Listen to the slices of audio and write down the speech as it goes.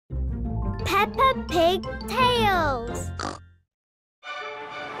Peppa Pig Tales.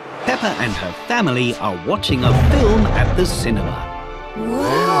 Peppa and her family are watching a film at the cinema.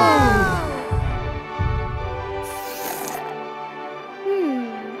 Wow!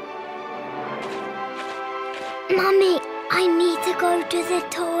 Mummy, I need to go to the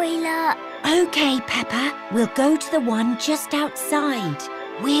toilet. OK, Peppa. We'll go to the one just outside.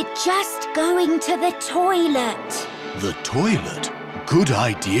 We're just going to the toilet. The toilet? Good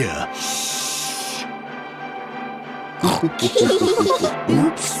idea. Shh.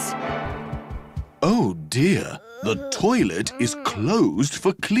 Oops. Oh dear, the toilet is closed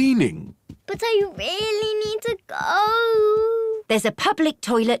for cleaning. But I really need to go. There's a public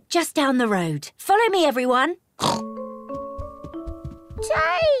toilet just down the road. Follow me, everyone.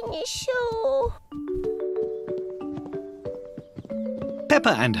 Dinosaur.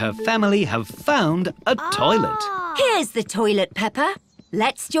 Peppa and her family have found a toilet. Here's the toilet, Peppa.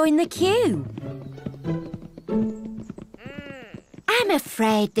 Let's join the queue. I'm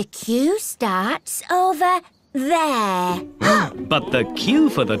afraid the queue starts over there. But the queue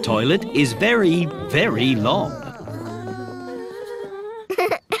for the toilet is very, very long.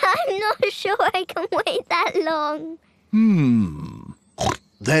 I'm not sure I can wait that long.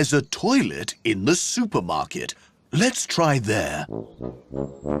 There's a toilet in the supermarket. Let's try there.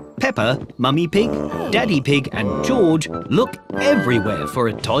 Peppa, Mummy Pig, Daddy Pig and George look everywhere for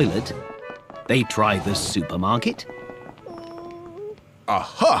a toilet. They try the supermarket.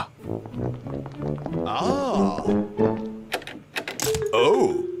 Aha! Ah!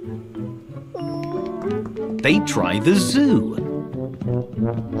 Oh! They try the zoo.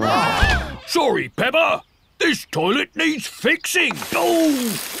 Sorry, Peppa. This toilet needs fixing. Oh!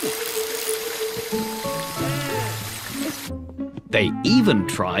 They even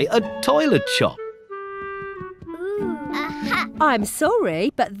try a toilet shop. I'm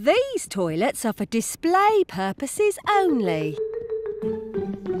sorry, but these toilets are for display purposes only.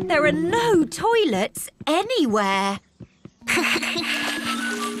 There are no toilets anywhere.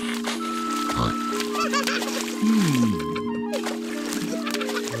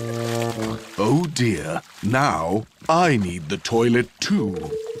 Oh dear, now I need the toilet too.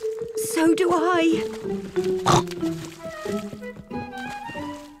 So do I.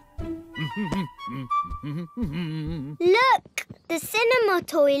 Look, the cinema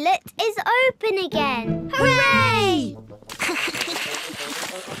toilet is open again. Hooray!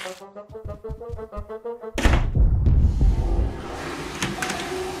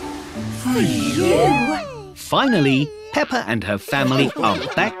 Finally, Peppa and her family are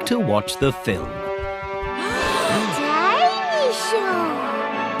back to watch the film. Dinosaur!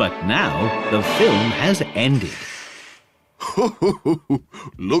 But now the film has ended.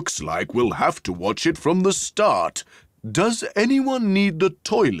 Looks like we'll have to watch it from the start. Does anyone need the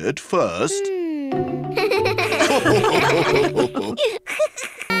toilet first? Oh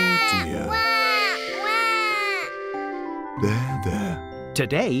dear. There.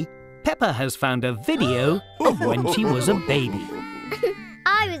 Today, Peppa has found a video of when she was a baby.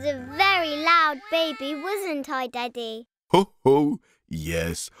 I was a very loud baby, wasn't I, Daddy? Ho,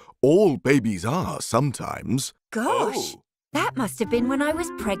 yes. All babies are sometimes. Gosh, that must have been when I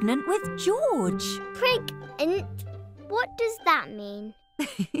was pregnant with George. Pregnant? What does that mean?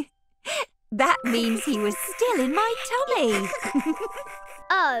 That means he was still in my tummy.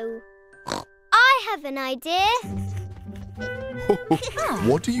 Oh, I have an idea.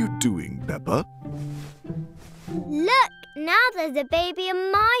 What are you doing, Peppa? Look, now there's a baby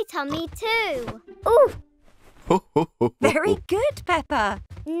in my tummy too. Ooh! Very good, Peppa.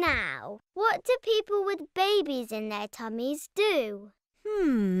 Now, what do people with babies in their tummies do?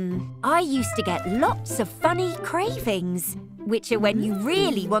 I used to get lots of funny cravings, which are when you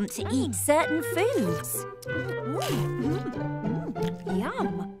really want to eat certain foods.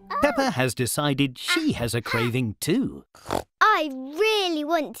 Yum. Peppa has decided she has a craving too. I really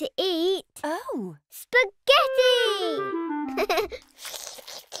want to eat spaghetti!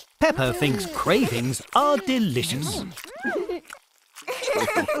 Peppa thinks cravings are delicious.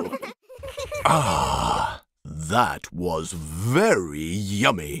 That was very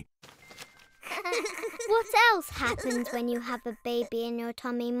yummy. What else happens when you have a baby in your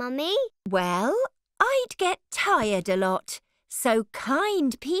tummy, Mummy? Well, I'd get tired a lot, so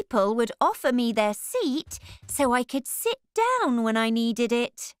kind people would offer me their seat so I could sit down when I needed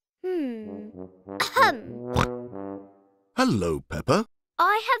it. Hello, Peppa.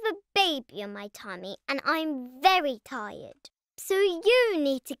 I have a baby in my tummy and I'm very tired. So you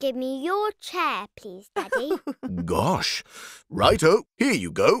need to give me your chair, please, Daddy. Gosh. Righto, here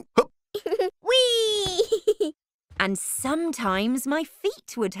you go. Hup. Whee! And sometimes my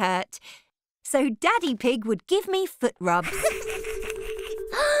feet would hurt, so Daddy Pig would give me foot rubs.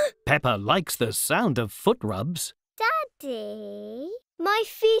 Peppa likes the sound of foot rubs. Daddy, my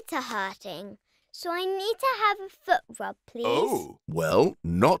feet are hurting, so I need to have a foot rub, please. Oh, well,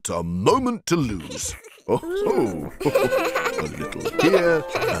 not a moment to lose. Oh, a little here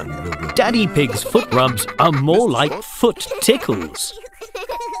and a little... Daddy Pig's foot rubs are more like foot tickles.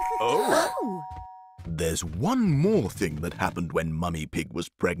 Oh. There's one more thing that happened when Mummy Pig was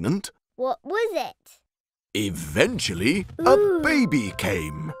pregnant. What was it? Eventually, a baby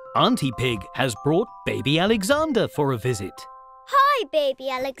came. Auntie Pig has brought baby Alexander for a visit. Hi, baby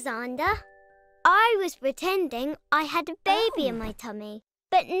Alexander. I was pretending I had a baby in my tummy,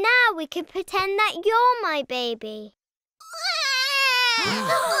 but now we can pretend that you're my baby.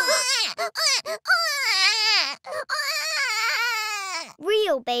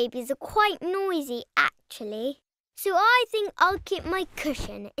 Real babies are quite noisy, actually, so I think I'll keep my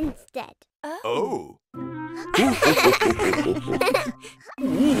cushion instead. Oh.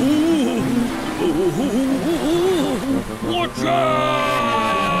 Watch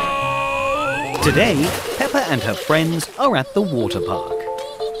out! Today, Peppa and her friends are at the water park.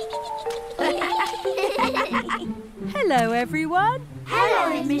 Hello, everyone.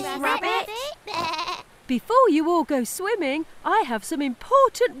 Hello, Miss Rabbit. Before you all go swimming, I have some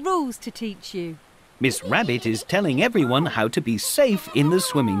important rules to teach you. Miss Rabbit is telling everyone how to be safe in the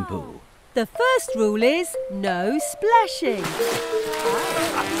swimming pool. The first rule is no splashing.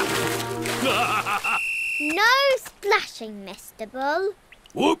 No splashing, Mr. Bull.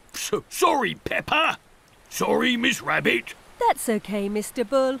 Whoops! Sorry, Peppa. Sorry, Miss Rabbit. That's okay, Mr.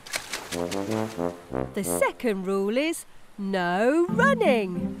 Bull. The second rule is no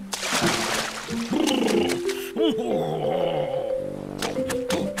running.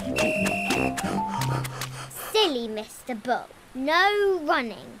 Silly Mr. Bull. No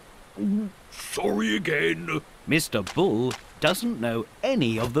running. Sorry again. Mr. Bull doesn't know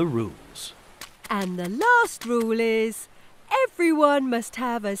any of the rules. And the last rule is everyone must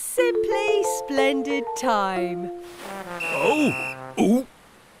have a simply splendid time. Oh!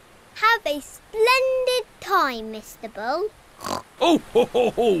 Have a splendid time, Mr. Bull. Oh, ho, ho,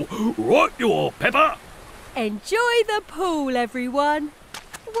 ho. Right you are, Peppa. Enjoy the pool, everyone.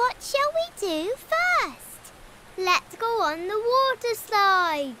 What shall we do first? Let's go on the water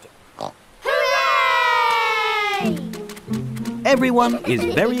slide. Hooray! Everyone is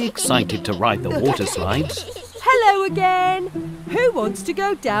very excited to ride the water slides. Hello again. Who wants to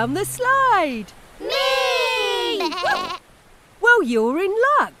go down the slide? Me! Well, you're in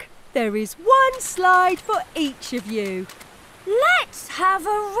luck. There is one slide for each of you. Let's have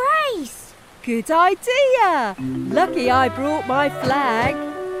a race. Good idea. Lucky I brought my flag.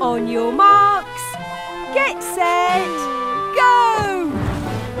 On your marks, get set, go!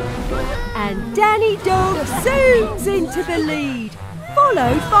 And Danny Dog zooms into the lead,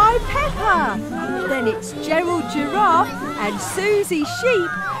 followed by Peppa. Then it's Gerald Giraffe and Susie Sheep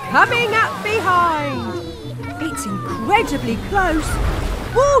coming up behind. It's incredibly close.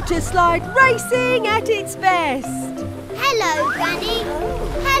 Water slide racing at its best. Hello, Granny.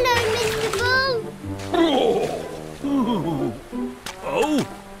 Hello, Mr. Bull. Oh!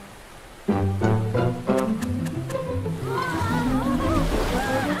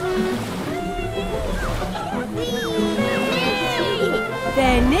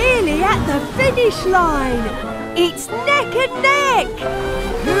 They're nearly at the finish line. It's neck and neck.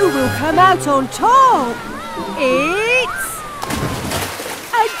 Who will come out on top? It's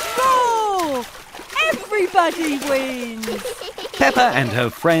a draw. Everybody wins. Peppa and her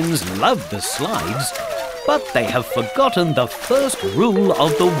friends love the slides, but they have forgotten the first rule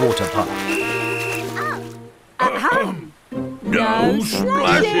of the water park. No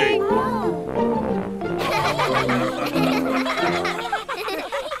splashing!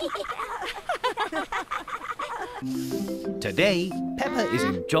 Today, Peppa is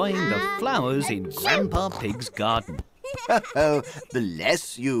enjoying the flowers in Grandpa Pig's garden. Oh,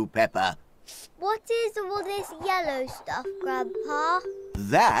 bless you, Peppa. What is all this yellow stuff, Grandpa?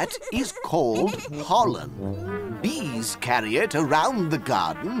 That is called pollen. Bees carry it around the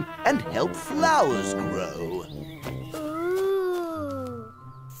garden and help flowers grow. Ooh.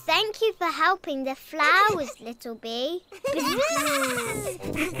 Thank you for helping the flowers, little bee.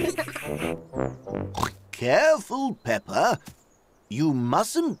 Careful, Peppa. You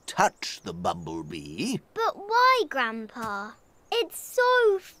mustn't touch the bumblebee. But why, Grandpa? It's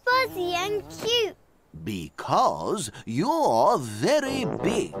so fuzzy and cute. Because you're very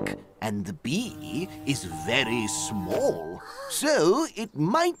big and the bee is very small. So it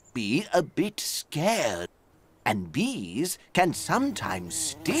might be a bit scared. And bees can sometimes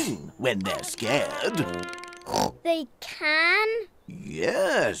sting when they're scared. They can?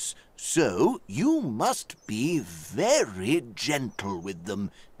 Yes, so you must be very gentle with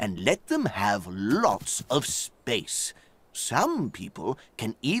them and let them have lots of space. Some people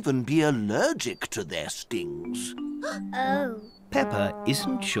can even be allergic to their stings. Oh. Peppa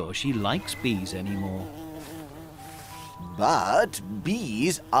isn't sure she likes bees anymore. But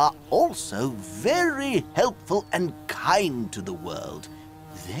bees are also very helpful and kind to the world.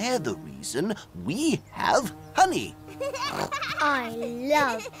 They're the reason we have honey. I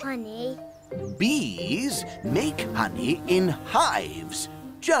love honey. Bees make honey in hives,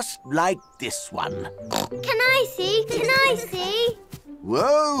 just like this one. Can I see? Can I see?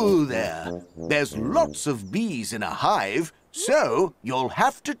 Whoa there! There's lots of bees in a hive, so you'll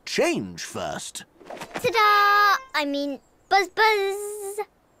have to change first. Ta-da! I mean, buzz buzz.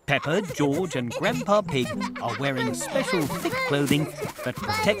 Peppa, George and Grandpa Pig are wearing special thick clothing that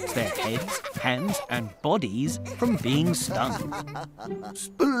protects their heads, hands and bodies from being stung.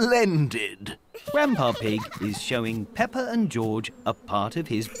 Splendid! Grandpa Pig is showing Peppa and George a part of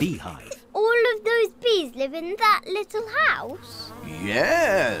his beehive. All of those bees live in that little house?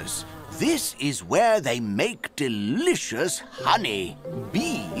 Yes, this is where they make delicious honey.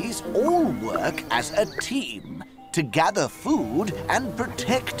 Bees all work as a team to gather food and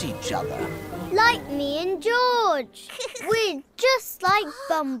protect each other. Like me and George. We're just like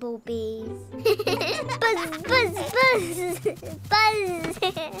bumblebees. Buzz, buzz, buzz, buzz.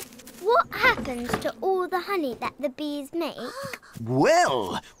 What happens to all the honey that the bees make?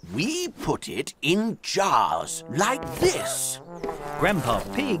 Well, we put it in jars like this. Grandpa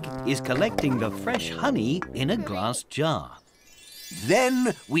Pig is collecting the fresh honey in a glass jar.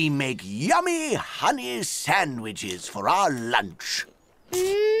 Then we make yummy honey sandwiches for our lunch.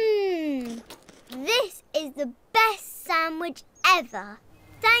 Mmm. This is the best sandwich ever.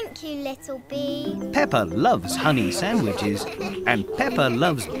 Thank you, little bee. Peppa loves honey sandwiches and Peppa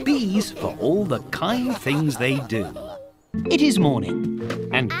loves bees for all the kind things they do. It is morning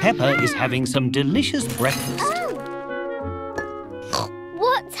and Peppa is having some delicious breakfast. Oh.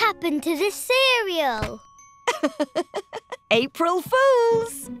 What's happened to the cereal? April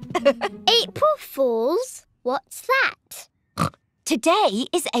Fools! April Fools? What's that? Today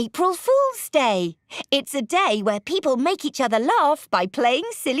is April Fool's Day. It's a day where people make each other laugh by playing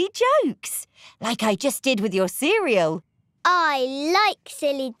silly jokes, like I just did with your cereal. I like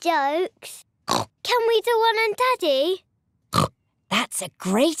silly jokes. Can we do one on Daddy? That's a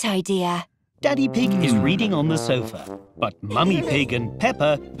great idea. Daddy Pig is reading on the sofa, but Mummy Pig and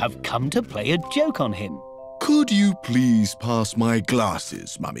Peppa have come to play a joke on him. Could you please pass my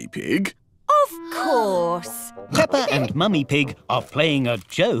glasses, Mummy Pig? Of course. Peppa and Mummy Pig are playing a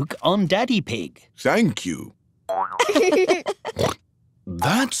joke on Daddy Pig. Thank you.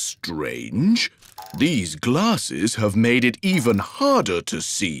 That's strange. These glasses have made it even harder to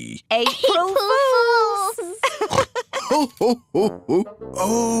see. April Fools! Ho, ho, ho, ho.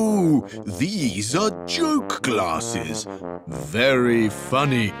 Oh, these are joke glasses. Very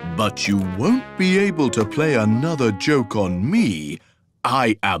funny, but you won't be able to play another joke on me.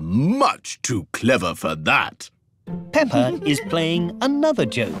 I am much too clever for that. Peppa is playing another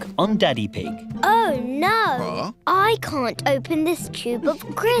joke on Daddy Pig. Oh, no. Huh? I can't open this tube of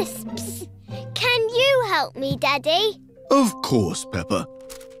crisps. Can you help me, Daddy? Of course, Peppa.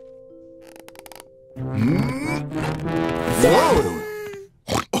 Whoa!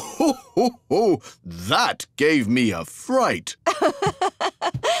 Oh, that gave me a fright.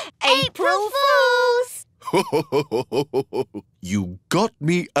 April Fools! You got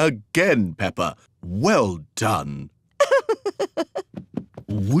me again, Peppa. Well done.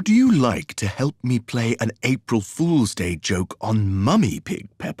 Would you like to help me play an April Fool's Day joke on Mummy Pig,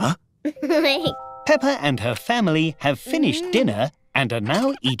 Peppa? Peppa and her family have finished dinner and are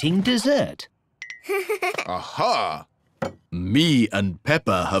now eating dessert. Aha! Me and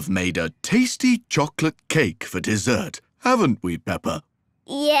Peppa have made a tasty chocolate cake for dessert, haven't we, Peppa?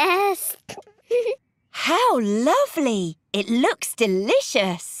 Yes. How lovely! It looks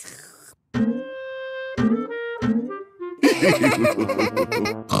delicious.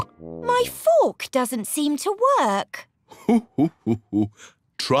 My fork doesn't seem to work.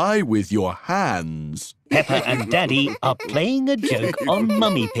 Try with your hands. Peppa and Daddy are playing a joke on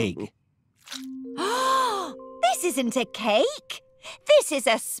Mummy Pig. This isn't a cake. This is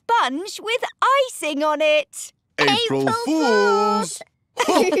a sponge with icing on it. April Fools!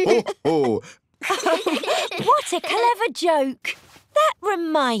 Ho, ho, ho. What a clever joke. That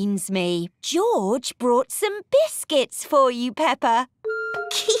reminds me. George brought some biscuits for you, Peppa.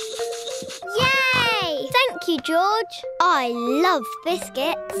 Yay! Hooray! Thank you, George. I love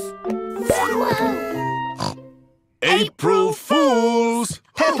biscuits. Whoa. April Fools!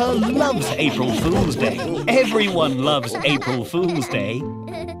 Peppa loves April Fool's Day. Everyone loves April Fool's Day.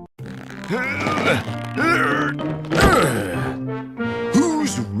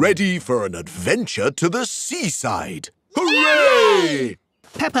 Who's ready for an adventure to the seaside? Hooray!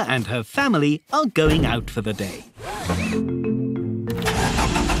 Peppa and her family are going out for the day.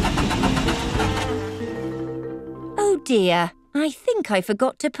 Oh dear, I think I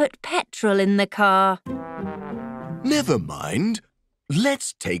forgot to put petrol in the car. Never mind.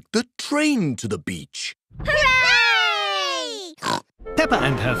 Let's take the train to the beach. Hooray! Peppa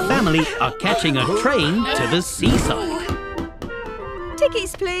and her family are catching a train to the seaside.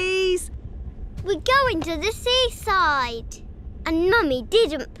 Tickets, please. We're going to the seaside. And Mummy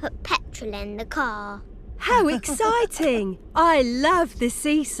didn't put petrol in the car. How exciting! I love the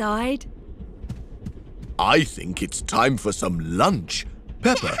seaside. I think it's time for some lunch.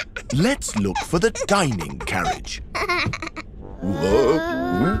 Peppa, let's look for the dining carriage.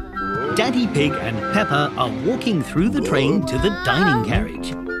 Whoa. Daddy Pig and Peppa are walking through the train to the dining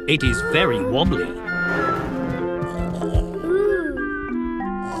carriage. It is very wobbly.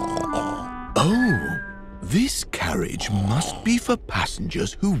 Oh, this carriage must be for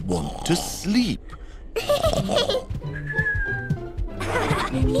passengers who want to sleep.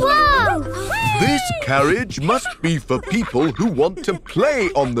 Whoa! This carriage must be for people who want to play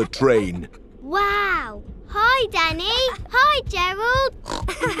on the train. Wow! Hi, Danny. Hi, Gerald.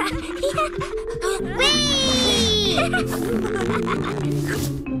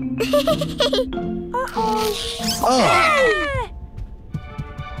 Ah!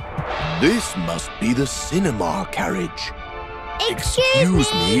 This must be the cinema carriage.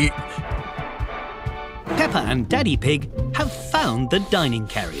 Excuse me. Peppa and Daddy Pig have found the dining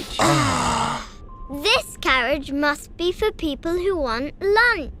carriage. This carriage must be for people who want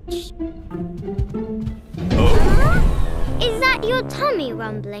lunch. Is that your tummy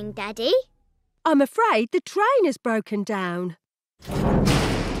rumbling, Daddy? I'm afraid the train has broken down.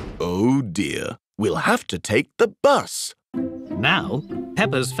 Oh dear, we'll have to take the bus. Now,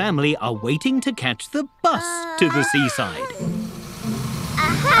 Peppa's family are waiting to catch the bus to the seaside.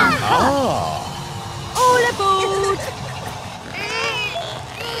 All aboard!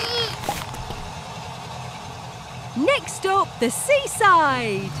 Next stop, the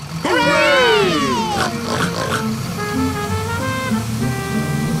seaside!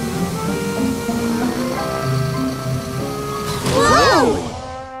 Whoa!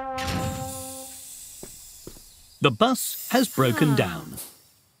 The bus has broken down.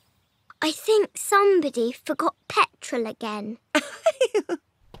 I think somebody forgot petrol again.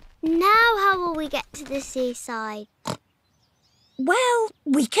 Now how will we get to the seaside? Well,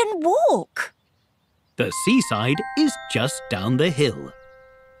 we can walk. The seaside is just down the hill.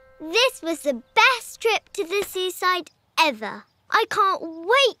 This was the best trip to the seaside ever. I can't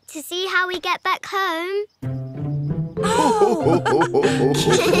wait to see how we get back home.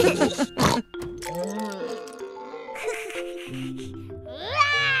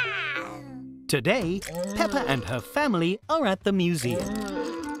 Today, Peppa and her family are at the museum.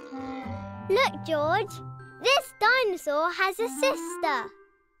 Look, George. This dinosaur has a sister,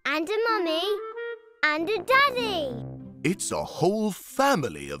 and a mummy, and a daddy. It's a whole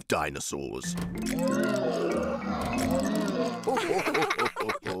family of dinosaurs.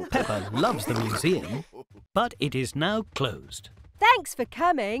 Peppa loves the museum, but it is now closed. Thanks for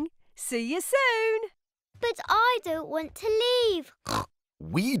coming. See you soon. But I don't want to leave.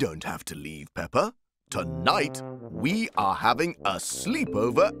 We don't have to leave, Peppa. Tonight, we are having a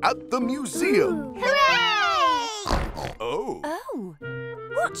sleepover at the museum. Hooray! Oh. Oh,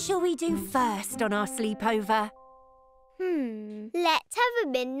 what shall we do first on our sleepover? Let's have a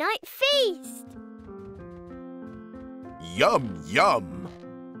midnight feast. Yum, yum.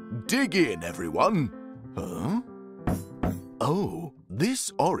 Dig in, everyone. Huh? Oh,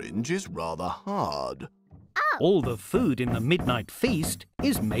 this orange is rather hard. All the food in the midnight feast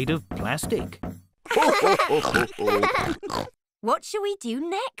is made of plastic. What shall we do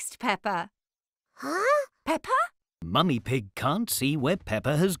next, Peppa? Huh? Peppa? Mummy Pig can't see where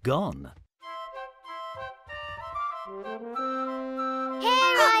Peppa has gone.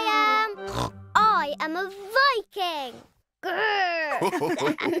 Here I am. I am a Viking. Grrr.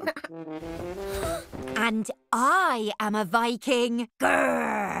 And I am a Viking.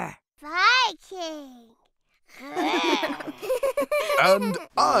 Grrr. Viking. And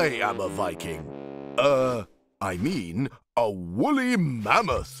I am a Viking. I mean a woolly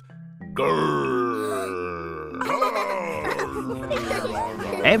mammoth. Grrr.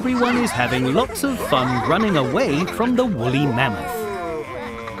 Everyone is having lots of fun running away from the woolly mammoth.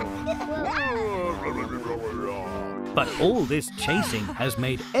 But all this chasing has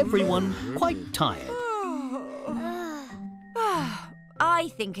made everyone quite tired. I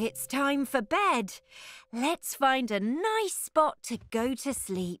think it's time for bed. Let's find a nice spot to go to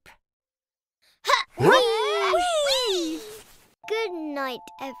sleep. Whee! Good night,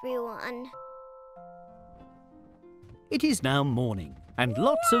 everyone. It is now morning, and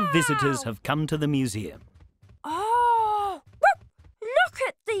lots of visitors have come to the museum. Oh! Look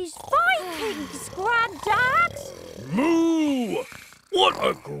at these Vikings, Grandad! Moo! What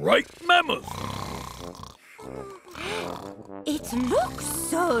a great mammoth! It looks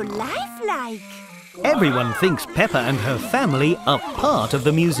so lifelike. Everyone thinks Peppa and her family are part of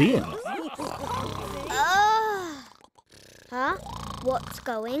the museum. Huh? What's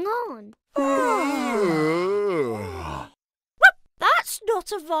going on? That's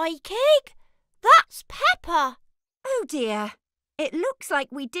not a Viking. That's Peppa. Oh dear. It looks like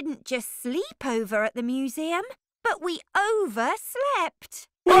we didn't just sleep over at the museum, but we overslept.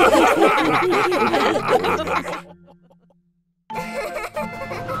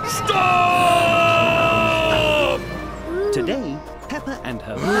 Stop! Today, Peppa and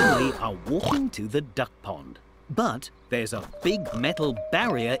her family are walking to the duck pond. But there's a big metal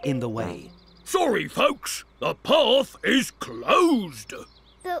barrier in the way. Sorry, folks. The path is closed.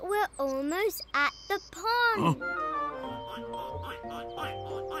 But we're almost at the pond.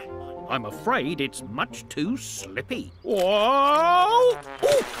 I'm afraid it's much too slippy. Whoa!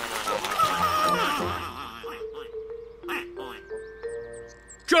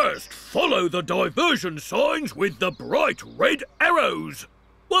 Just follow the diversion signs with the bright red arrows.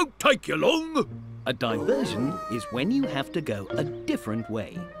 Won't take you long. A diversion is when you have to go a different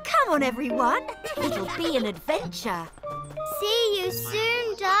way. Come on, everyone. It'll be an adventure. See you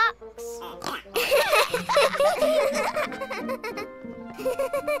soon, ducks.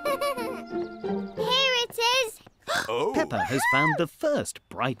 Here it is. Oh. Peppa has found the first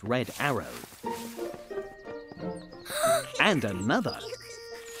bright red arrow. And another.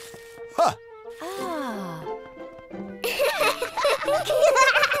 Ha! Ah.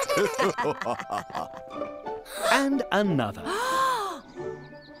 And another. Oh!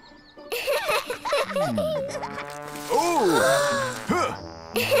 Huh.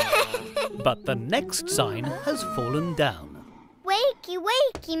 But the next sign has fallen down. Wakey,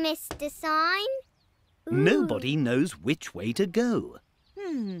 wakey, Mr. Sign. Nobody knows which way to go.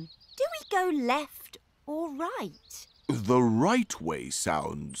 Do we go left or right? The right way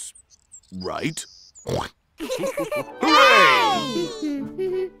sounds right. Hooray!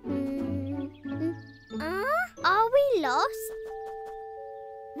 Are we lost?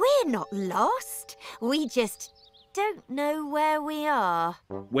 We're not lost. We just don't know where we are.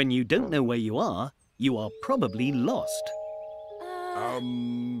 When you don't know where you are probably lost.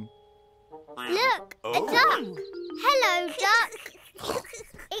 Look, a duck. Hello, duck.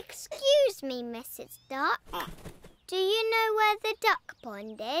 Excuse me, Mrs. Duck. Do you know where the duck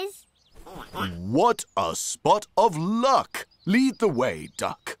pond is? What a spot of luck! Lead the way,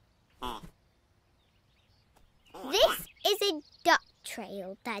 duck. This is a duck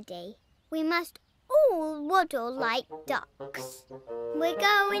trail, Daddy. We must all waddle like ducks. We're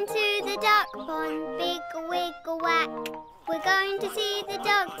going to the duck pond, big wiggle whack. We're going to see the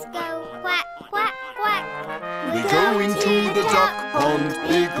ducks go quack, quack, quack. We're going to the duck pond,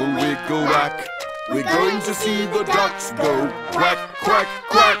 wiggle, wiggle, whack. We're going to see the ducks go quack, quack,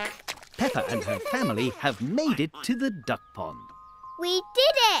 quack. Peppa and her family have made it to the duck pond. We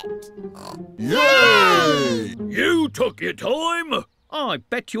did it! Yay! You took your time. I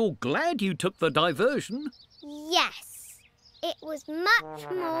bet you're glad you took the diversion. Yes, it was much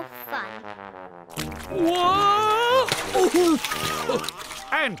more fun. Whoa!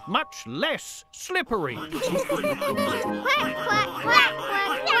 And much less slippery. Quack, quack, quack, quack, quack,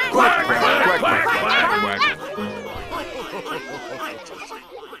 quack, Quack, quack, quack, quack, quack.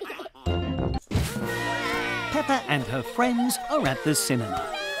 Peppa and her friends are at the cinema.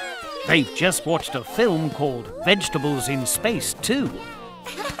 They've just watched a film called Vegetables in Space 2. Don't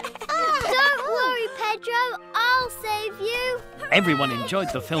worry, Pedro, I'll save you. Everyone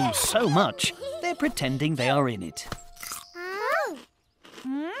enjoyed the film so much, they're pretending they are in it. Oh.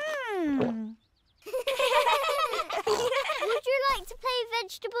 Would you like to play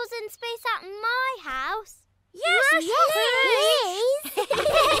Vegetables in Space at my house? Yes, please.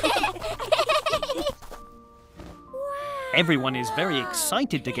 Everyone is very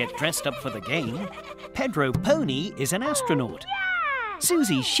excited to get dressed up for the game. Pedro Pony is an astronaut.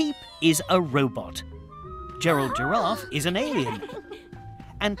 Susie Sheep is a robot. Gerald Giraffe is an alien.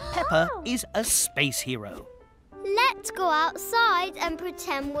 and Peppa is a space hero. Let's go outside and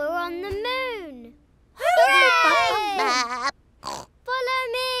pretend we're on the moon. Hooray! Follow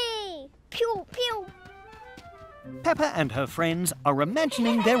me. Pew, pew. Peppa and her friends are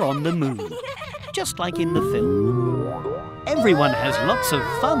imagining they're on the moon, just like in the film. Everyone has lots of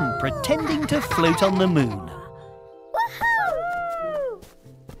fun pretending to float on the moon. Woohoo!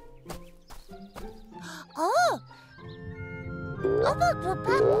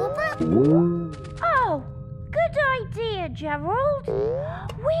 Oh, good idea, Gerald.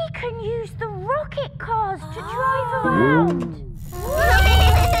 We can use the rocket cars to drive around.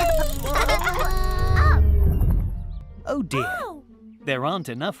 Oh dear, there aren't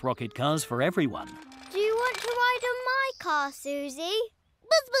enough rocket cars for everyone. Do you want to ride on my car, Susie?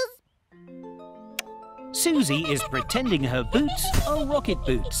 Susie is pretending her boots are rocket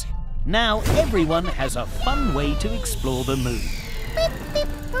boots. Now everyone has a fun way to explore the moon.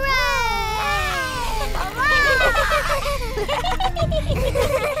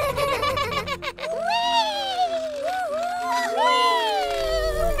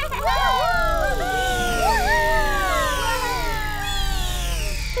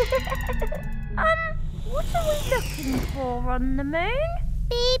 What are we looking for on the moon?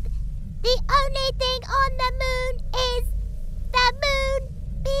 Beep. The only thing on the moon is the moon.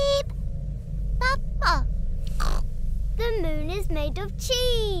 Beep. Papa. The moon is made of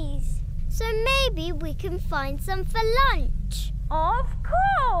cheese. So maybe we can find some for lunch. Of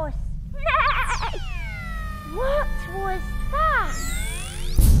course. What was that?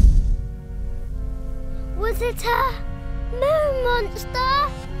 Was it a moon monster?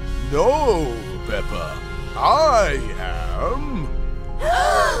 No, Peppa. I am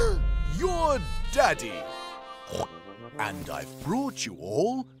your daddy. And I've brought you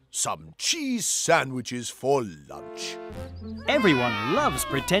all some cheese sandwiches for lunch. Everyone loves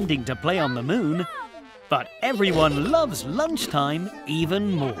pretending to play on the moon, but everyone loves lunchtime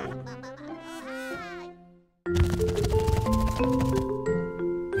even more.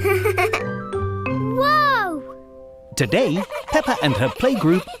 Whoa! Today, Peppa and her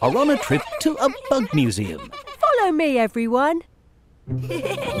playgroup are on a trip to a bug museum. Follow me, everyone. Squeak!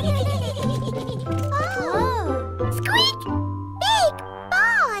 Big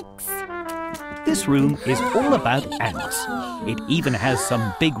bugs! This room is all about ants. It even has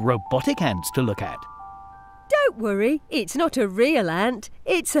some big robotic ants to look at. Don't worry, it's not a real ant.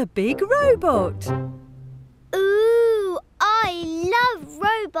 It's a big robot. Ooh, I love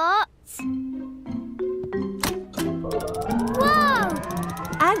robots. Whoa!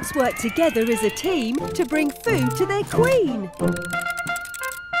 Ants work together as a team to bring food to their queen.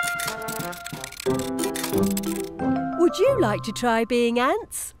 Would you like to try being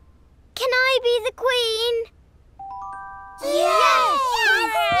ants? Can I be the queen? Yes!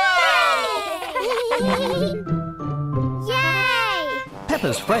 Yay!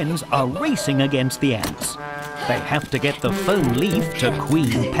 Peppa's friends are racing against the ants. They have to get the foam leaf to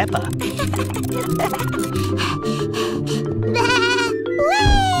Queen Peppa.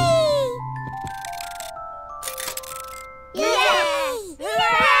 Yes!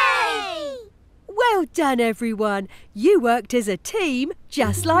 Hooray! Well done, everyone. You worked as a team,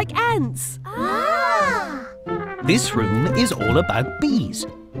 just like ants. This room is all about bees.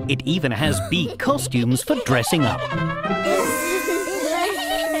 It even has bee costumes for dressing up.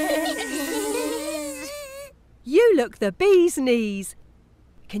 You look the bee's knees.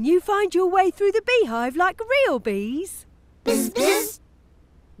 Can you find your way through the beehive like real bees?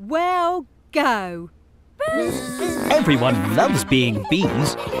 Well, go. Everyone loves being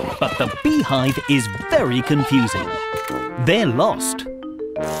bees, but the beehive is very confusing. They're lost.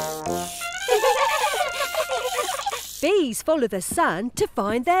 Bees follow the sun to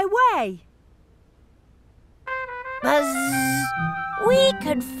find their way. Buzz! We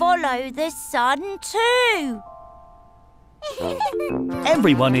can follow the sun too.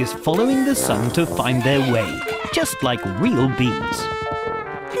 Everyone is following the sun to find their way, just like real bees.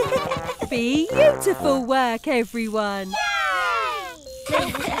 Beautiful work, everyone.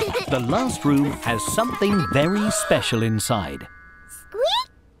 The last room has something very special inside.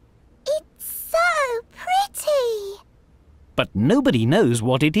 Squeak! It's so pretty. But nobody knows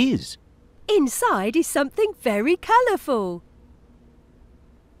what it is. Inside is something very colourful.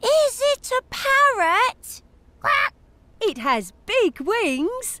 Is it a parrot? Quack! It has big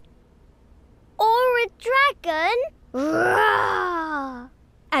wings Or a dragon. Roar!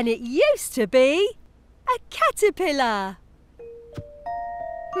 and it used to be a caterpillar.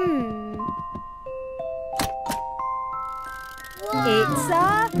 It's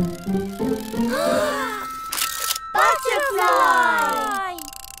a Butterfly!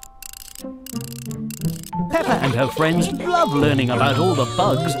 Peppa and her friends love learning about all the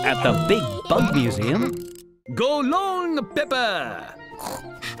bugs at the Big Bug Museum. Go long, Peppa!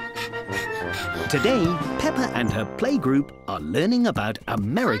 Today, Peppa and her playgroup are learning about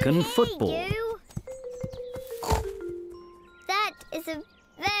American football. You. That is a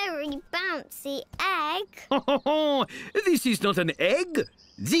very bouncy egg. This is not an egg.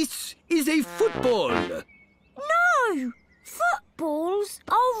 This is a football. No! Footballs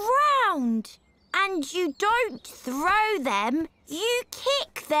are round. And you don't throw them, you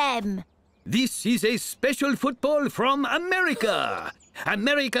kick them. This is a special football from America.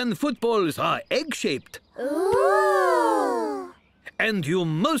 American footballs are egg-shaped. Ooh! And you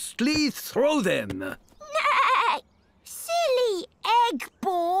mostly throw them. Nay! Silly egg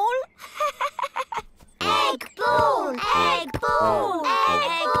ball. Egg ball! Egg ball!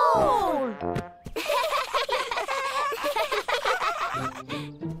 Egg ball!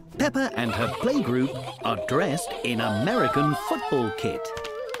 Peppa and her playgroup are dressed in American football kit.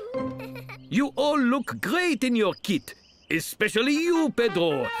 You all look great in your kit. Especially you,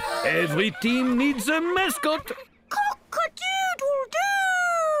 Pedro. Every team needs a mascot. Cock-a-doodle-doo!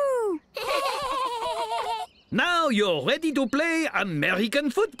 Now you're ready to play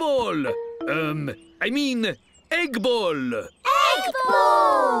American football. I mean, egg ball. Egg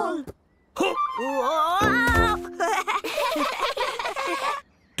ball! Ho!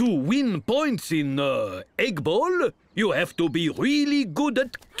 To win points in egg ball, you have to be really good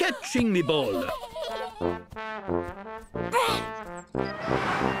at catching the ball.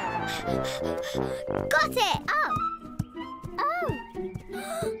 Got it! Oh!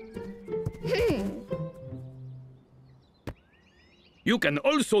 You can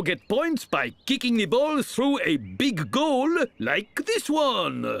also get points by kicking the ball through a big goal like this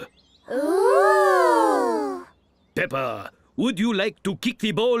one. Ooh! Peppa, would you like to kick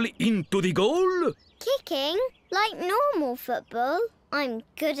the ball into the goal? Kicking? Like normal football? I'm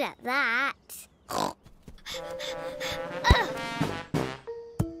good at that.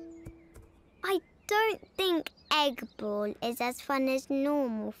 I don't think egg ball is as fun as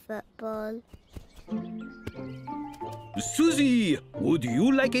normal football. Susie, would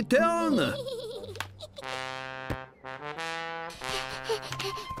you like a turn?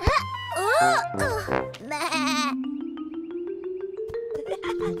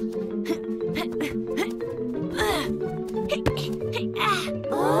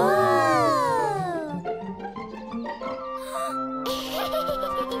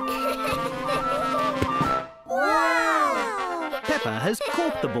 Peppa has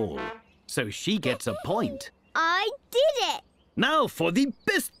caught the ball, so she gets a point. I did it! Now for the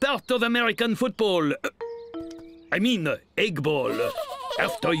best part of American football. I mean, egg ball.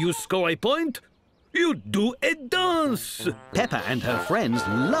 After you score a point, you do a dance. Peppa and her friends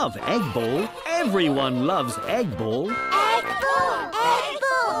love egg ball. Everyone loves egg ball. Egg ball! Egg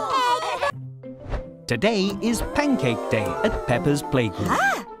ball! Egg ball! Today is Pancake Day at Peppa's playgroup.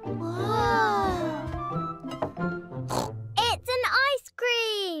 Whoa! It's an ice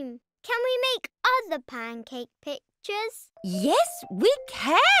cream! Can we make other pancake pictures? Yes, we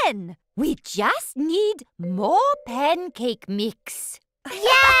can. We just need more pancake mix.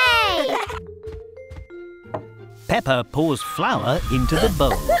 Yay! Peppa pours flour into the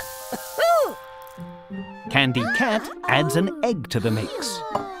bowl. Candy Cat adds an egg to the mix.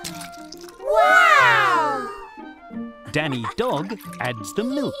 Wow! Danny Dog adds the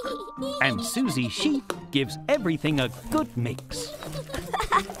milk. And Susie Sheep gives everything a good mix.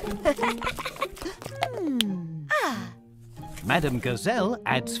 Madame Gazelle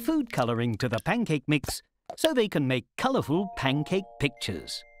adds food colouring to the pancake mix so they can make colourful pancake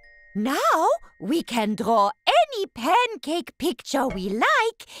pictures. Now we can draw any pancake picture we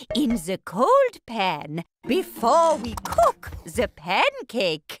like in the cold pan before we cook the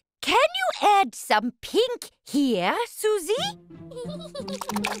pancake. Can you add some pink here, Susie?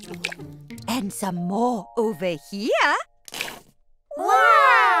 And some more over here.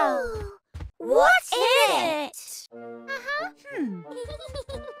 Wow! What's in it?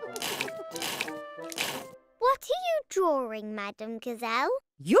 What are you drawing, Madame Gazelle?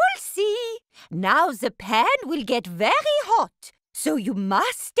 You'll see. Now the pan will get very hot, so you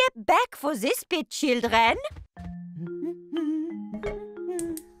must step back for this bit, children.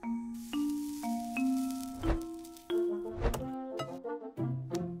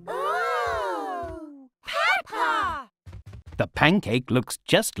 Oh! Peppa! The pancake looks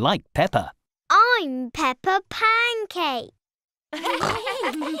just like Peppa. I'm Peppa Pancake.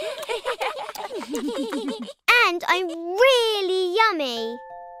 And I'm really yummy.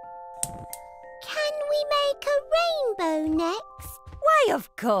 Can we make a rainbow next? Why,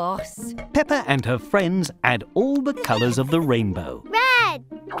 of course. Peppa and her friends add all the colours of the rainbow. Red,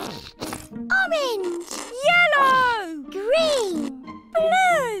 Orange. Yellow. green,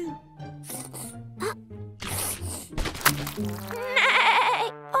 Blue. Nay,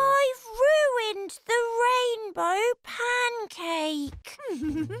 I've ruined the rainbow pancake.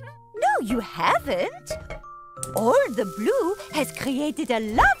 No, you haven't. All the blue has created a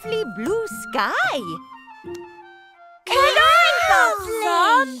lovely blue sky. Can I have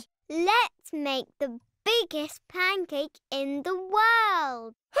some? Let's make the biggest pancake in the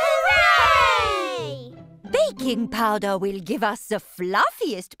world. Hooray! Baking powder will give us the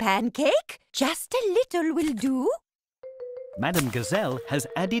fluffiest pancake. Just a little will do. Madame Gazelle has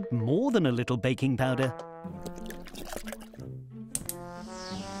added more than a little baking powder.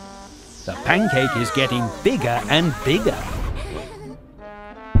 The pancake is getting bigger and bigger.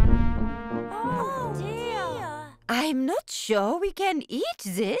 Oh dear. I'm not sure we can eat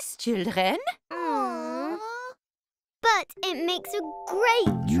this, children. Aww. But it makes a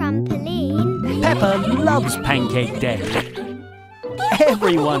great trampoline. Peppa loves Pancake Day.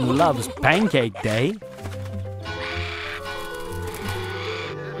 Everyone loves Pancake Day.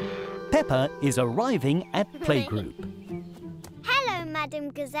 Peppa is arriving at playgroup. Hello,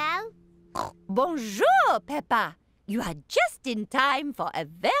 Madame Gazelle. Bonjour, Peppa. You are just in time for a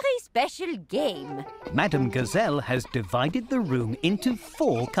very special game. Madame Gazelle has divided the room into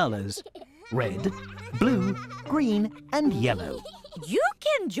 4 colours. Red, blue, green and yellow. You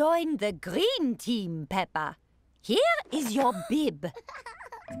can join the green team, Peppa. Here is your bib.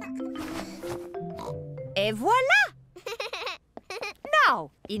 Et voilà!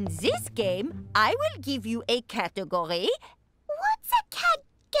 Now, in this game, I will give you a category. What's a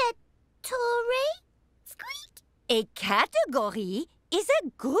category? Squeak. A category is a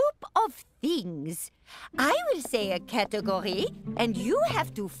group of things. I will say a category, and you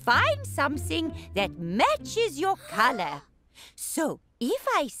have to find something that matches your color. So, if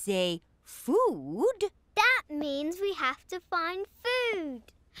I say food... That means we have to find food.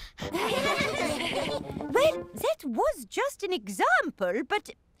 Well, that was just an example,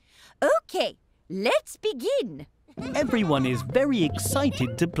 but... OK, let's begin. Everyone is very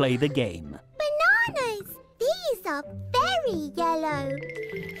excited to play the game. Bananas! These are very yellow.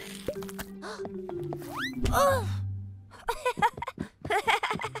 Oh.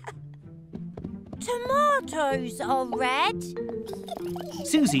 Tomatoes are red.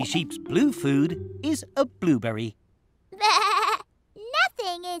 Susie Sheep's blue food is a blueberry.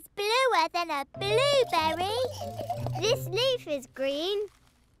 Nothing is bluer than a blueberry. This leaf is green.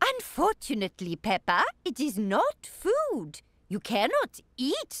 Unfortunately, Peppa, it is not food. You cannot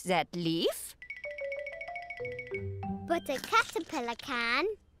eat that leaf. But a caterpillar can.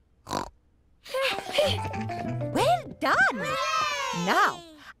 Well done. Now,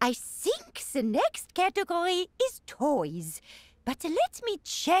 I think the next category is toys. But let me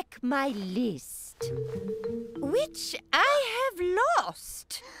check my list. Which I have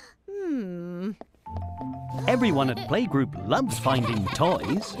lost. Everyone at playgroup loves finding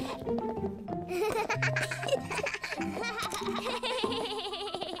toys.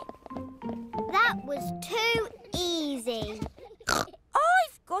 That was too easy.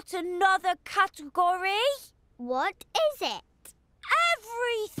 I've got another category. What is it?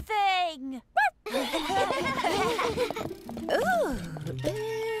 Everything. Ooh.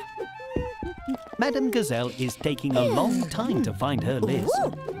 Madame Gazelle is taking a long time to find her list.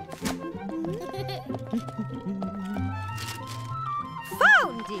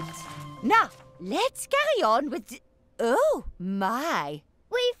 Found it. Now, let's carry on with... Oh, my.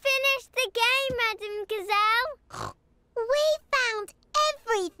 We finished the game, Madame Gazelle. We found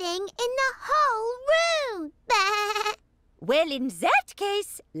everything in the whole room. Well, in that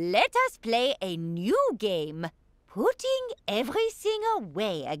case, let us play a new game. Putting everything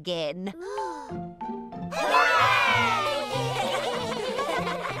away again.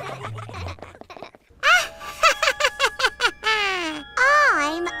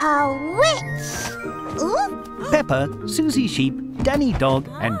 I'm a witch. Ooh. Peppa, Susie Sheep, Danny Dog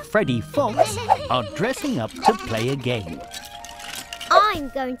and Freddy Fox are dressing up to play a game. I'm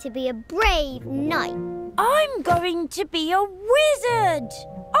going to be a brave knight. I'm going to be a wizard.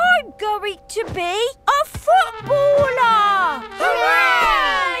 I'm going to be a footballer.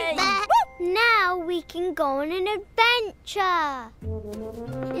 Hooray! Now we can go on an adventure.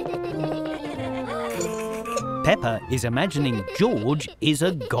 Peppa is imagining George is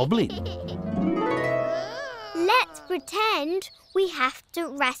a goblin. Let's pretend we have to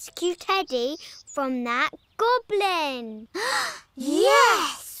rescue Teddy from that goblin.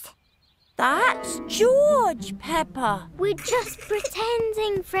 Yes! That's George, Peppa. We're just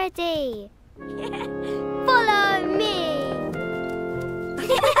pretending, Freddy. Follow me.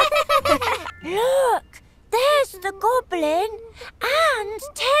 Look, there's the goblin and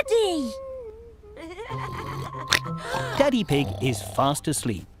Teddy. Daddy Pig is fast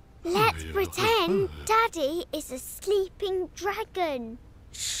asleep. Let's pretend Daddy is a sleeping dragon.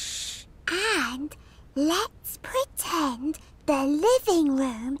 And let's pretend the living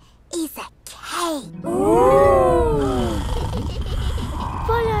room is a cave.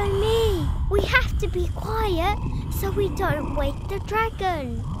 Follow me. We have to be quiet so we don't wake the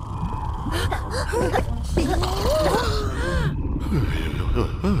dragon.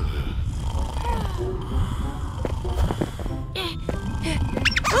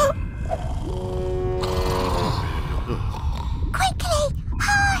 Quickly,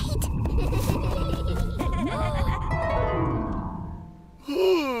 hide!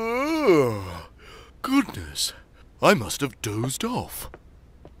 Goodness, I must have dozed off.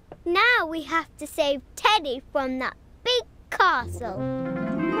 Now we have to save Teddy from that big castle.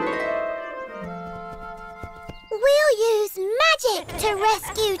 We'll use magic to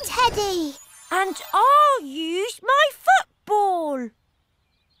rescue Teddy. And I'll use my football.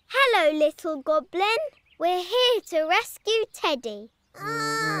 Hello, little goblin. We're here to rescue Teddy.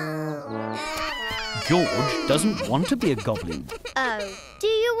 George doesn't want to be a goblin. Oh, do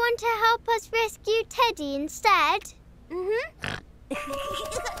you want to help us rescue Teddy instead?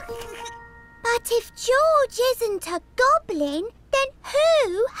 But if George isn't a goblin, then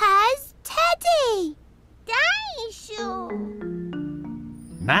who has Teddy? Dinosaur.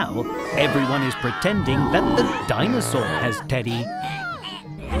 Now everyone is pretending that the dinosaur has Teddy.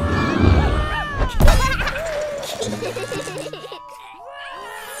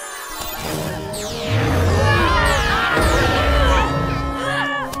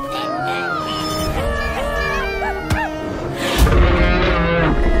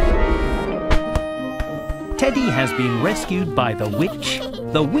 Teddy has been rescued by the witch,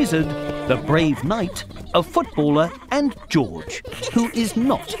 the wizard, the brave knight, a footballer and George, who is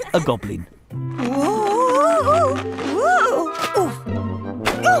not a goblin.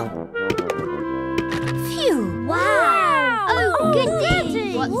 Phew! Wow! Oh,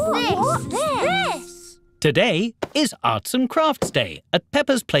 goody! What's this? Today is Arts and Crafts Day at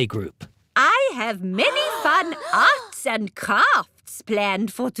Peppa's Playgroup. I have many fun arts and crafts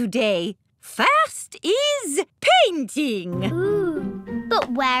planned for today. First is painting. Ooh,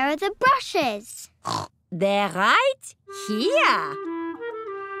 but where are the brushes? They're right here.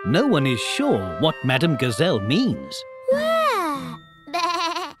 No one is sure what Madame Gazelle means. Where?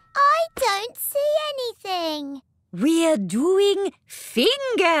 I don't see anything. We're doing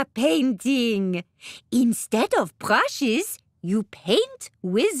finger painting. Instead of brushes, you paint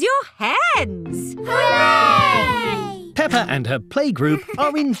with your hands. Hooray! Peppa and her playgroup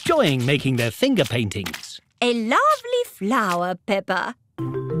are enjoying making their finger paintings. A lovely flower, Peppa.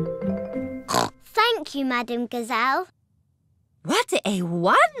 Thank you, Madame Gazelle. What a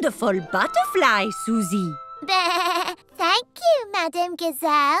wonderful butterfly, Susie. Thank you, Madame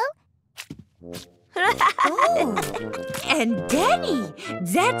Gazelle. And Danny,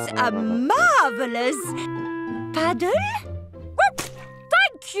 that's a marvellous paddle.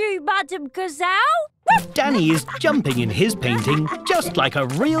 Thank you, Madame Gazelle. Danny is jumping in his painting just like a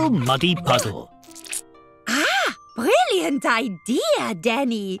real muddy puddle. Ah, brilliant idea,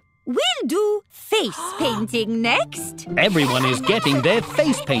 Danny. We'll do face painting next. Everyone is getting their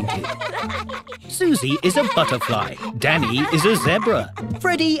face painted. Susie is a butterfly. Danny is a zebra.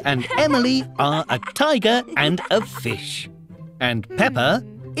 Freddie and Emily are a tiger and a fish. And Peppa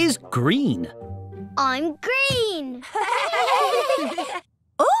is green. I'm green.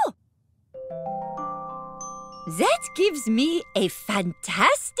 Oh! That gives me a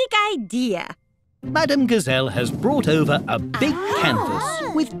fantastic idea. Madame Gazelle has brought over a big canvas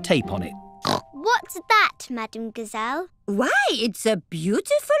with tape on it. What's that, Madame Gazelle? Why, it's a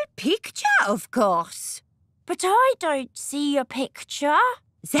beautiful picture, of course. But I don't see a picture.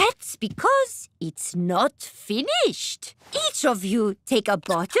 That's because it's not finished. Each of you take a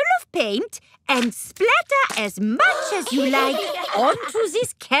bottle of paint and splatter as much as you like onto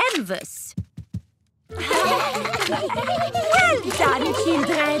this canvas. Well done,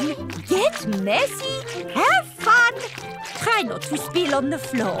 children. Get messy, have fun. Try not to spill on the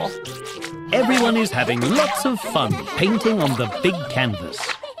floor. Everyone is having lots of fun painting on the big canvas.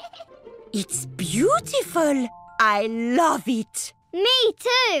 It's beautiful. I love it. Me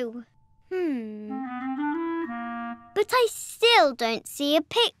too. But I still don't see a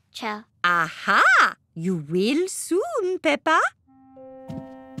picture. Aha! You will soon, Peppa.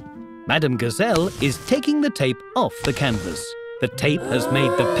 Madame Gazelle is taking the tape off the canvas. The tape has made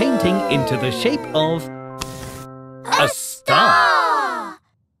the painting into the shape of a star.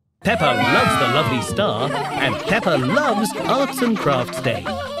 Peppa loves the lovely star, and Peppa loves Arts and Crafts Day.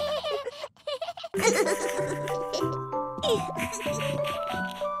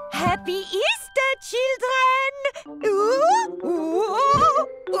 Happy Easter, children!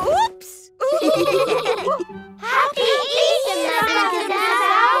 Oops! Happy Easter, Madame Gazelle!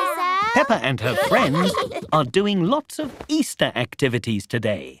 Peppa and her friends are doing lots of Easter activities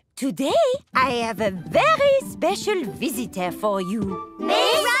today. Today, I have a very special visitor for you.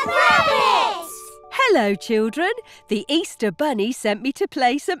 Miss Rabbit! Hello, children. The Easter Bunny sent me to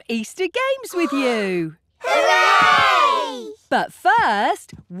play some Easter games with you. Hooray! But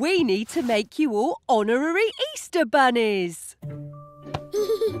first, we need to make you all honorary Easter bunnies.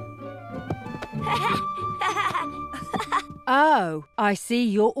 Oh, I see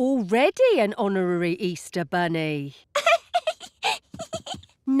you're already an honorary Easter bunny.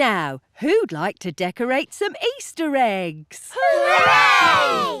 Now, who'd like to decorate some Easter eggs?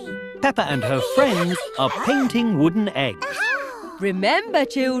 Hooray! Peppa and her friends are painting wooden eggs. Remember,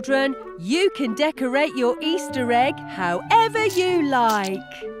 children, you can decorate your Easter egg however you like.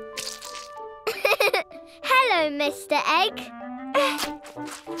 Hello, Mr. Egg.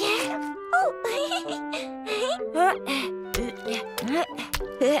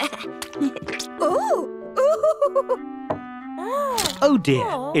 Oh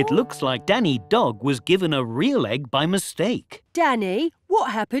dear, it looks like Danny Dog was given a real egg by mistake. Danny,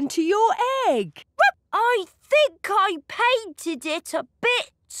 what happened to your egg? I think I painted it a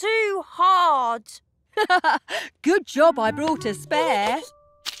bit too hard. Good job I brought a spare.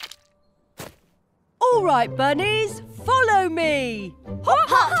 All right, bunnies, follow me.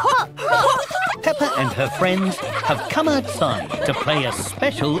 Peppa and her friends have come outside to play a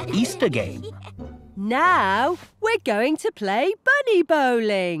special Easter game. Now we're going to play bunny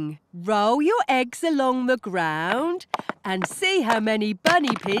bowling. Roll your eggs along the ground and see how many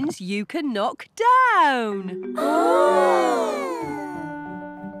bunny pins you can knock down.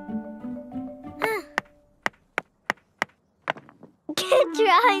 Good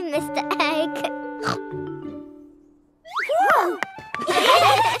try, Mr. Egg.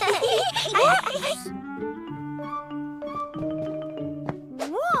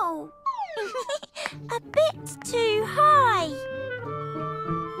 Whoa! A bit too high.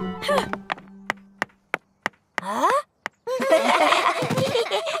 Huh?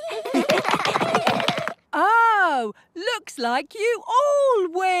 Oh, looks like you all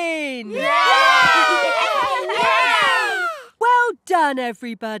win. Well done,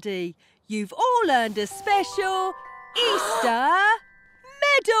 everybody. You've all earned a special Easter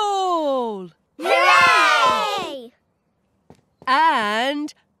medal. Hooray!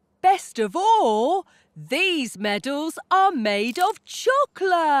 And best of all, these medals are made of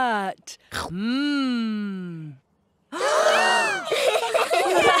chocolate. Mmm.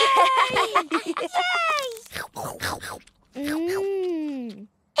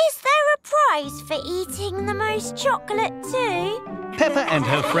 Is there a prize for eating the most chocolate too? Peppa and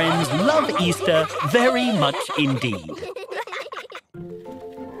her friends love Easter very much indeed.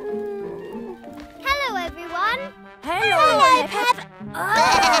 Hello, everyone. Hello, Peppa.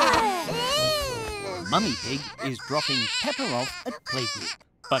 Mummy Pig is dropping Peppa off at playgroup.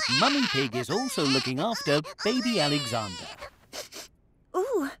 But Mummy Pig is also looking after baby Alexander.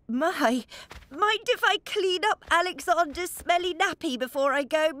 Ooh, mind if I clean up Alexander's smelly nappy before I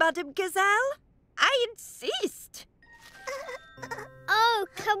go, Madame Gazelle? I insist. Oh,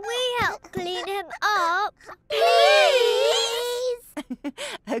 can we help clean him up? Please!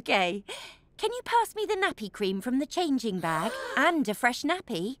 OK. Can you pass me the nappy cream from the changing bag and a fresh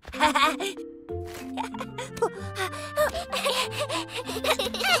nappy?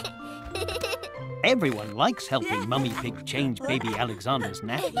 Everyone likes helping Mummy Pig change baby Alexander's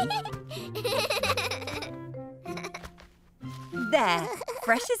nappy. There,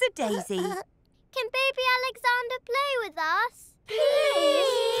 fresh as a daisy. Can baby Alexander play with us?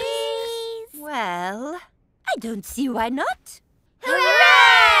 Please! Well, I don't see why not.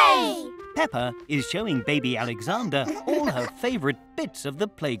 Hooray! Peppa is showing baby Alexander all her favourite bits of the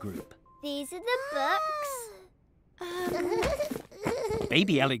playgroup. These are the books.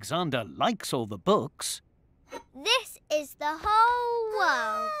 Baby Alexander likes all the books. This is the whole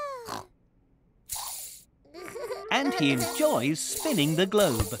world. And he enjoys spinning the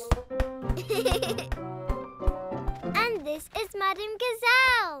globe. And this is Madame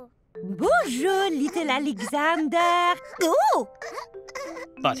Gazelle. Bonjour, little Alexander. Oh!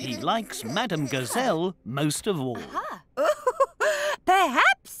 But he likes Madame Gazelle most of all.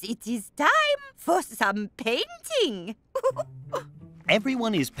 Perhaps it is time for some painting.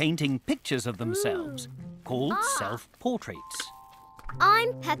 Everyone is painting pictures of themselves, called self-portraits.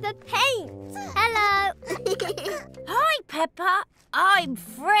 I'm Peppa Paint. Hello. Hi, Peppa. I'm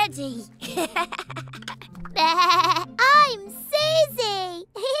Freddy. I'm Susie.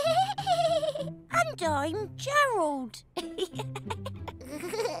 And I'm Gerald.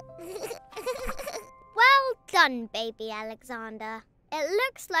 Well done, baby Alexander. It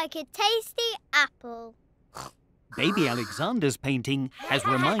looks like a tasty apple. Baby Alexander's painting has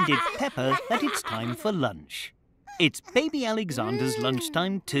reminded Peppa that it's time for lunch. It's Baby Alexander's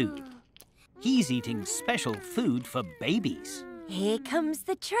lunchtime too. He's eating special food for babies. Here comes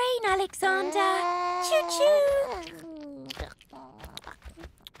the train, Alexander. Choo-choo.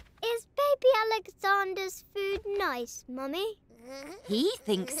 Is baby Alexander's food nice, Mummy? He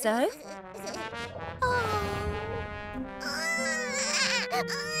thinks so.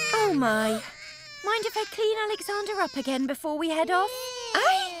 Oh, my. Mind if I clean Alexander up again before we head off?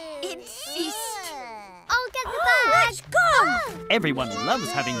 I insist. I'll get the bag. Let's go! Everyone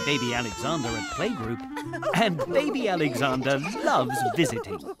loves having Baby Alexander at playgroup, and Baby Alexander loves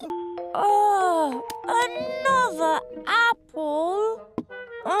visiting. Oh, another apple.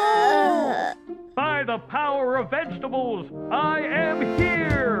 By the power of vegetables, I am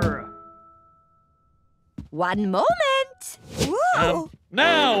here! One moment. Whoa!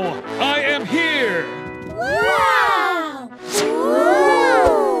 Now, I am here! Wow!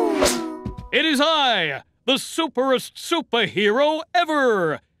 It is I, the superest superhero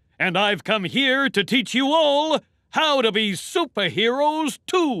ever! And I've come here to teach you all how to be superheroes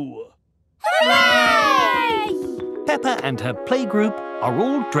too! Hooray! Peppa and her playgroup are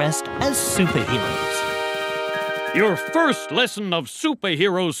all dressed as superheroes. Your first lesson of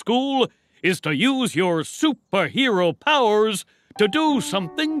superhero school is to use your superhero powers to do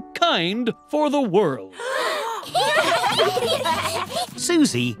something kind for the world.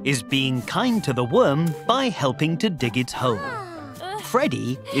 Susie is being kind to the worm by helping to dig its hole.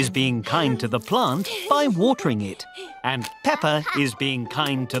 Freddy is being kind to the plant by watering it. And Peppa is being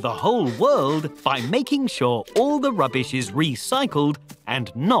kind to the whole world by making sure all the rubbish is recycled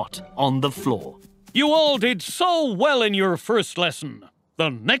and not on the floor. You all did so well in your first lesson. The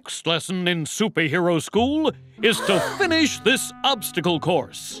next lesson in superhero school is to finish this obstacle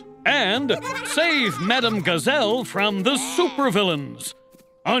course and save Madame Gazelle from the supervillains.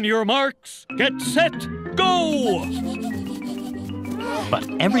 On your marks, get set, go! But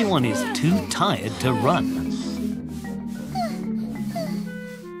everyone is too tired to run.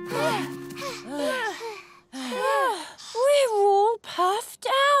 We're all puffed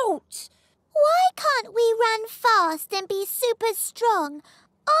out. Why can't we run fast and be super strong?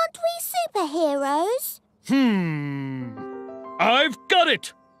 Aren't we superheroes? I've got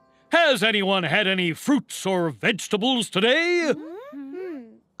it! Has anyone had any fruits or vegetables today?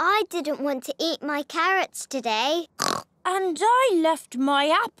 I didn't want to eat my carrots today. And I left my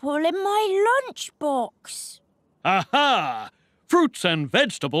apple in my lunchbox. Aha! Fruits and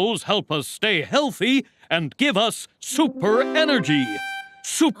vegetables help us stay healthy and give us super energy.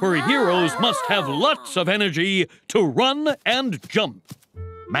 Superheroes must have lots of energy to run and jump.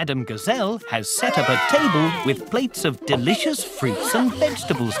 Madame Gazelle has set up a table with plates of delicious fruits and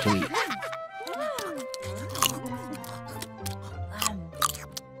vegetables to eat.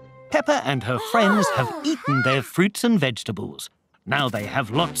 Peppa and her friends have eaten their fruits and vegetables. Now they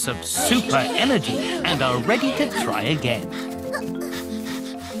have lots of super energy and are ready to try again.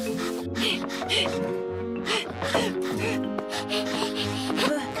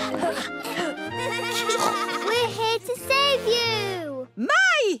 We're here to save you!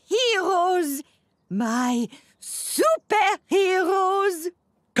 My heroes! My superheroes!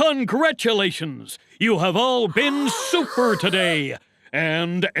 Congratulations! You have all been super today.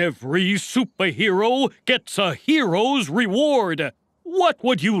 And every superhero gets a hero's reward. What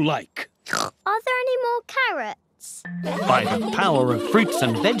would you like? Are there any more carrots? By the power of fruits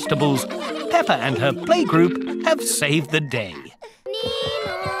and vegetables, Peppa and her playgroup have saved the day.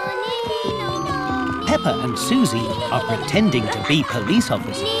 Peppa and Susie are pretending to be police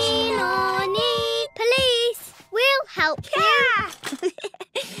officers. Police! We'll help you.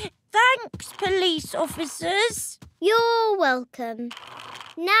 Thanks, police officers. You're welcome.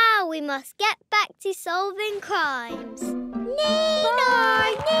 Now we must get back to solving crimes. Nino!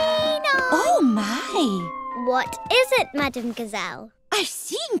 Oh, my! What is it, Madame Gazelle? I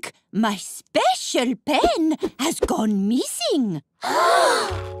think my special pen has gone missing.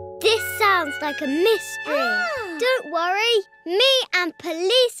 This sounds like a mystery. Don't worry. Me and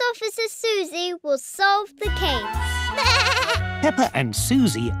Police Officer Susie will solve the case. Peppa and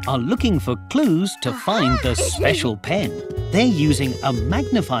Susie are looking for clues to find the special pen. They're using a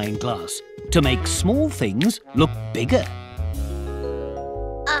magnifying glass to make small things look bigger.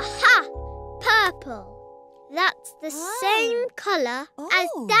 Aha! Purple. That's the same colour as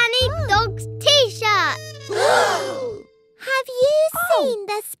Danny Dog's T-shirt. Have you seen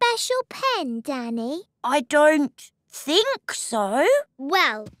the special pen, Danny? I don't think so.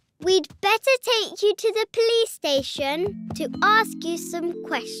 Well, we'd better take you to the police station to ask you some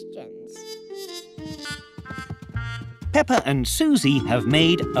questions. Peppa and Susie have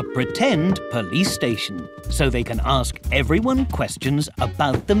made a pretend police station so they can ask everyone questions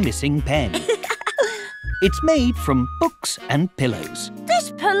about the missing pen. It's made from books and pillows.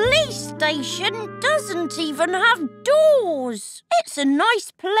 This police station doesn't even have doors. It's a nice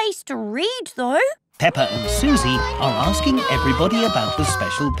place to read, though. Peppa and Susie are asking everybody about the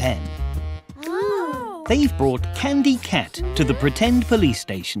special pen. Oh. They've brought Candy Cat to the pretend police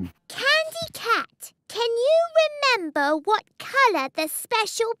station. Candy Cat, can you remember what colour the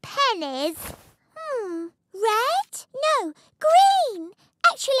special pen is? Red? No, green.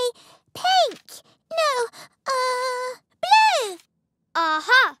 Actually, pink. No, blue.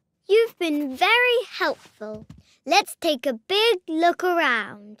 Aha! You've been very helpful. Let's take a big look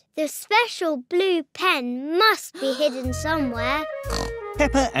around. The special blue pen must be hidden somewhere.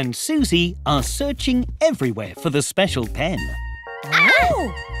 Peppa and Susie are searching everywhere for the special pen.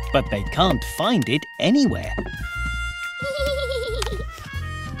 Oh! But they can't find it anywhere.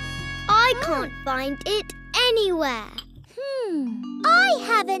 I can't find it anywhere. I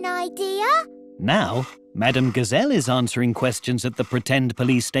have an idea. Now, Madame Gazelle is answering questions at the pretend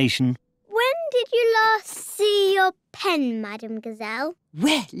police station. When did you last see your pen, Madame Gazelle?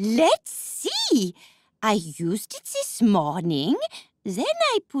 Well, let's see. I used it this morning. Then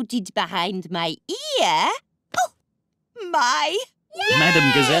I put it behind my ear. Oh, my! Yay!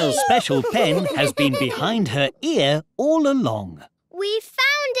 Madame Gazelle's special pen has been behind her ear all along. We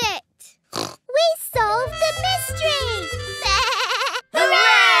found it! We solved the mystery!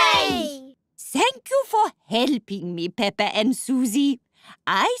 Hooray! Thank you for helping me, Peppa and Susie.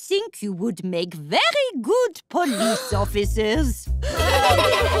 I think you would make very good police officers.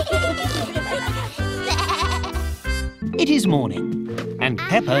 It is morning, and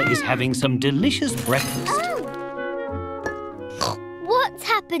Peppa is having some delicious breakfast. What's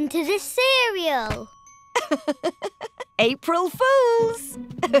happened to the cereal? April Fools!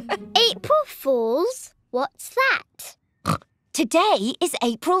 April Fools? What's that? Today is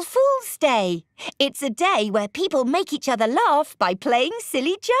April Fool's Day. It's a day where people make each other laugh by playing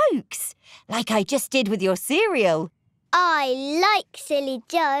silly jokes, like I just did with your cereal. I like silly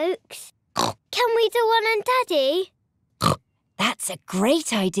jokes. Can we do one on Daddy? That's a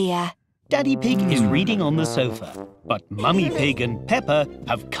great idea. Daddy Pig is reading on the sofa, but Mummy Pig and Peppa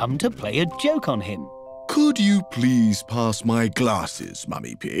have come to play a joke on him. Could you please pass my glasses,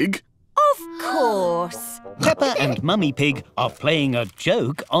 Mummy Pig? Of course. Peppa and Mummy Pig are playing a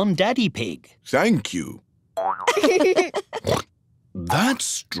joke on Daddy Pig. Thank you. That's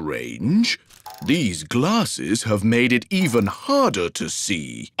strange. These glasses have made it even harder to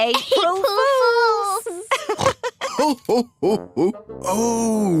see. April Fools! Ho, ho, ho, ho.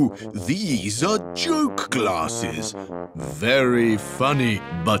 Oh, these are joke glasses. Very funny,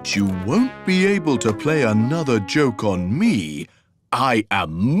 but you won't be able to play another joke on me. I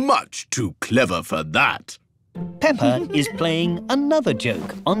am much too clever for that. Peppa is playing another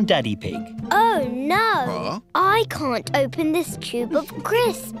joke on Daddy Pig. Oh, no. Huh? I can't open this tube of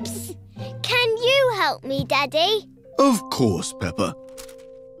crisps. Can you help me, Daddy? Of course, Peppa.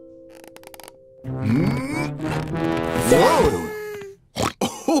 Whoa!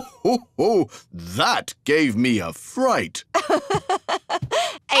 Oh, ho, ho. That gave me a fright.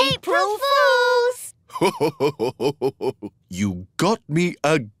 April Fools! You got me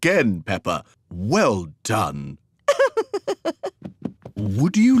again, Peppa. Well done.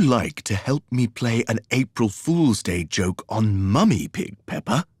 Would you like to help me play an April Fool's Day joke on Mummy Pig,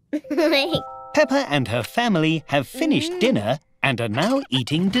 Peppa? Peppa and her family have finished dinner and are now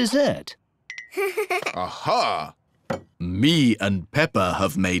eating dessert. Aha! Me and Peppa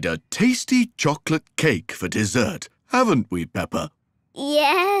have made a tasty chocolate cake for dessert, haven't we, Peppa?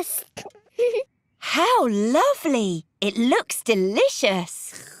 Yes. How lovely! It looks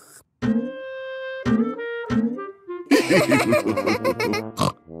delicious.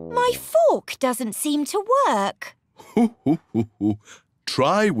 My fork doesn't seem to work.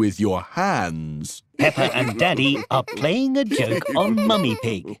 Try with your hands. Peppa and Daddy are playing a joke on Mummy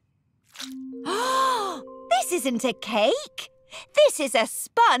Pig. This isn't a cake. This is a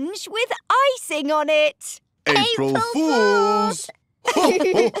sponge with icing on it. April Fools! Ho,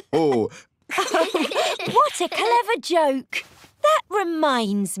 ho, ho! What a clever joke. That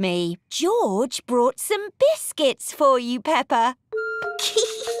reminds me, George brought some biscuits for you, Peppa.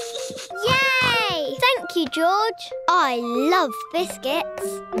 Yay! Thank you, George. I love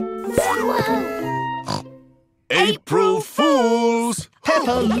biscuits. Whoa. April Fools!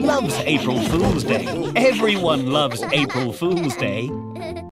 Peppa loves April Fool's Day. Everyone loves April Fool's Day.